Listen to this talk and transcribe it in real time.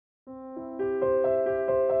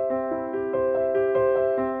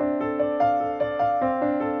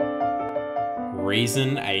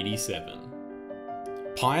Reason 87.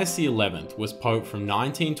 Pius XI was Pope from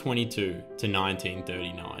 1922 to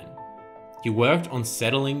 1939. He worked on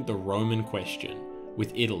settling the Roman question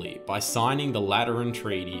with Italy by signing the Lateran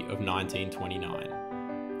Treaty of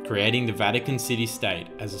 1929, creating the Vatican City State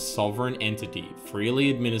as a sovereign entity freely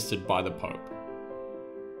administered by the Pope.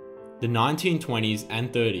 The 1920s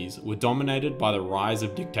and 30s were dominated by the rise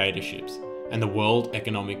of dictatorships and the World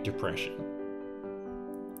Economic Depression.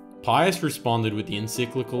 Pius responded with the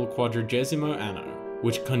encyclical Quadragesimo Anno,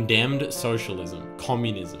 which condemned socialism,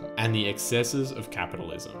 communism, and the excesses of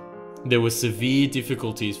capitalism. There were severe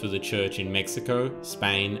difficulties for the Church in Mexico,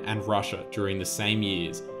 Spain, and Russia during the same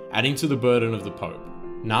years, adding to the burden of the Pope.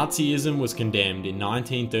 Nazism was condemned in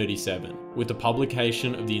 1937 with the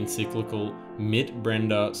publication of the encyclical Mit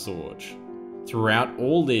Brenda Sorge. Throughout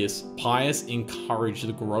all this, Pius encouraged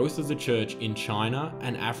the growth of the Church in China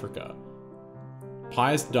and Africa.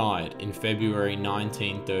 Pius died in February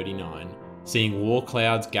 1939, seeing war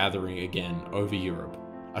clouds gathering again over Europe,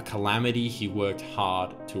 a calamity he worked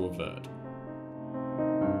hard to avert.